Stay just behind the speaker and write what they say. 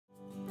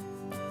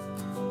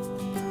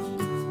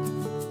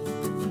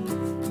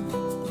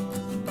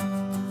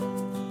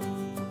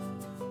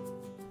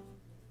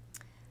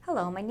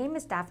Hello, my name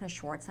is Daphne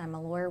Schwartz and I'm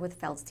a lawyer with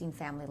Feldstein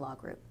Family Law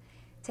Group.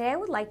 Today I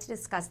would like to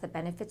discuss the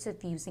benefits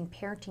of using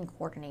parenting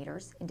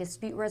coordinators in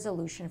dispute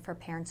resolution for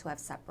parents who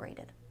have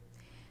separated.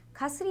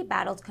 Custody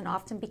battles can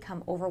often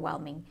become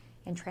overwhelming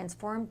and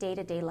transform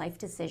day-to-day life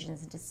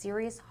decisions into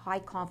serious,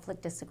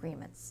 high-conflict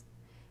disagreements.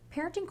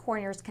 Parenting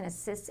coordinators can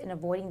assist in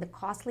avoiding the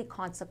costly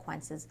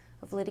consequences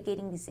of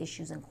litigating these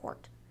issues in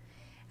court.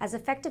 As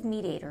effective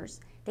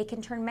mediators, they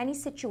can turn many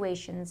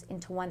situations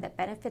into one that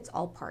benefits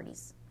all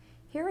parties.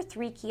 Here are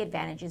 3 key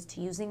advantages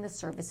to using the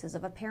services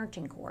of a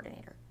parenting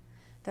coordinator.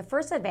 The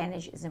first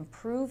advantage is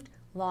improved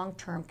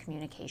long-term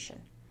communication.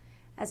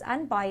 As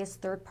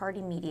unbiased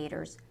third-party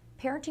mediators,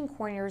 parenting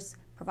coordinators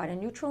provide a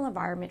neutral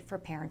environment for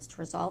parents to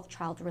resolve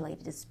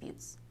child-related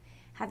disputes.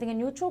 Having a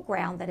neutral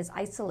ground that is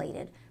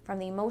isolated from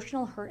the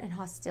emotional hurt and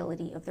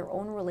hostility of their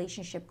own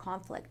relationship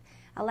conflict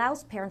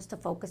allows parents to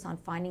focus on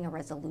finding a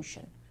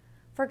resolution.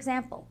 For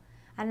example,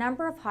 a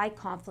number of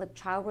high-conflict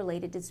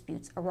child-related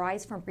disputes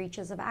arise from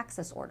breaches of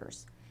access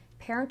orders.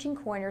 Parenting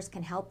coordinators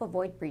can help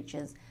avoid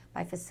breaches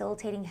by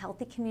facilitating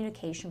healthy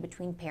communication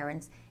between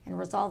parents and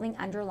resolving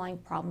underlying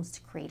problems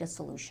to create a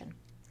solution.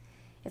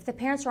 If the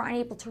parents are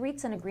unable to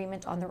reach an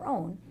agreement on their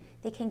own,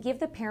 they can give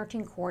the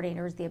parenting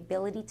coordinators the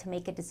ability to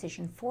make a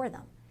decision for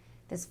them.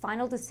 This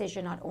final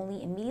decision not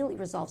only immediately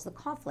resolves the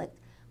conflict,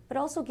 but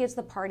also gives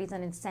the parties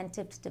an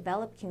incentive to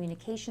develop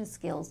communication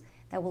skills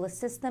that will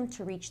assist them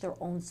to reach their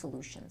own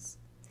solutions.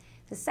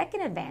 The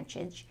second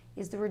advantage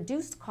is the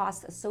reduced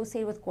costs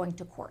associated with going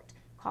to court,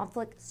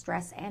 conflict,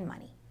 stress, and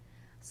money.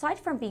 Aside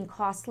from being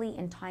costly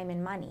in time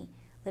and money,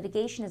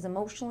 litigation is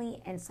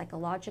emotionally and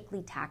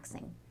psychologically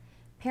taxing.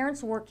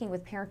 Parents working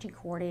with parenting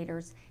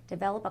coordinators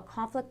develop a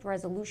conflict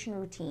resolution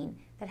routine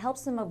that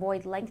helps them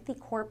avoid lengthy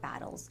court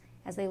battles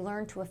as they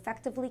learn to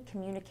effectively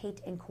communicate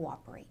and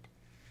cooperate.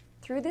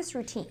 Through this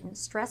routine,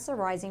 stress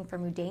arising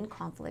from mundane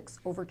conflicts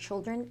over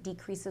children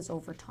decreases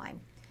over time.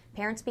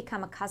 Parents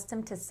become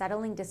accustomed to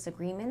settling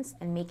disagreements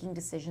and making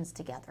decisions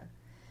together.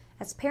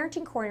 As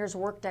parenting coordinators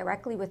work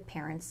directly with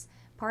parents,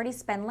 parties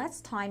spend less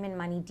time and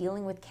money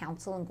dealing with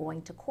counsel and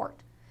going to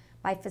court.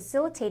 By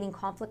facilitating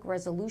conflict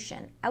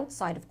resolution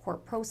outside of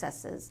court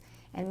processes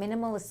and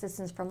minimal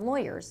assistance from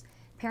lawyers,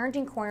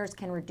 parenting coordinators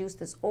can reduce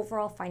this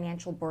overall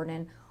financial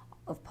burden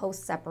of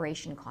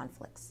post-separation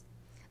conflicts.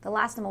 The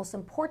last and most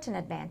important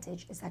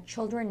advantage is that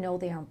children know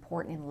they are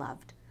important and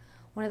loved.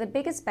 One of the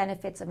biggest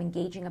benefits of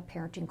engaging a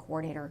parenting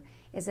coordinator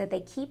is that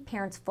they keep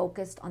parents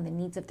focused on the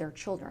needs of their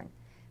children.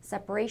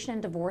 Separation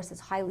and divorce is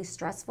highly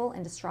stressful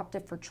and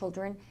disruptive for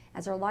children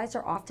as their lives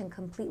are often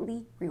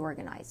completely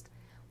reorganized.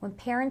 When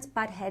parents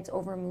butt heads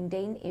over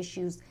mundane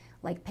issues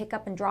like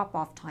pick-up and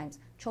drop-off times,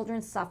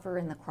 children suffer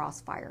in the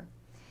crossfire.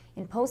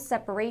 In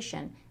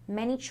post-separation,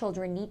 many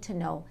children need to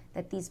know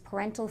that these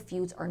parental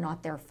feuds are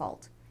not their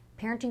fault.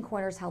 Parenting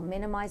coordinators help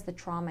minimize the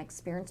trauma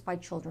experienced by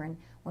children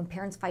when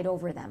parents fight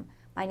over them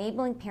by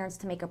enabling parents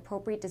to make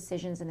appropriate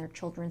decisions in their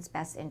children's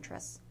best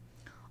interests.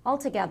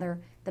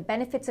 Altogether, the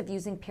benefits of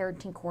using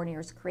parenting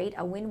coordinators create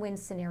a win-win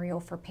scenario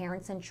for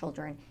parents and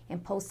children in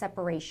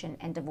post-separation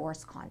and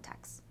divorce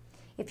contexts.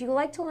 If you would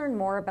like to learn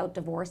more about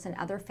divorce and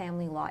other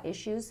family law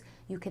issues,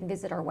 you can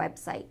visit our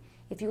website.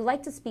 If you would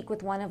like to speak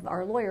with one of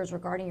our lawyers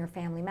regarding your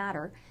family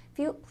matter,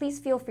 please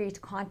feel free to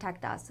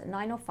contact us at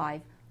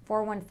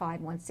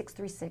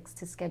 905-415-1636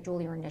 to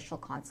schedule your initial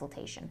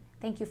consultation.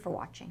 Thank you for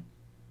watching.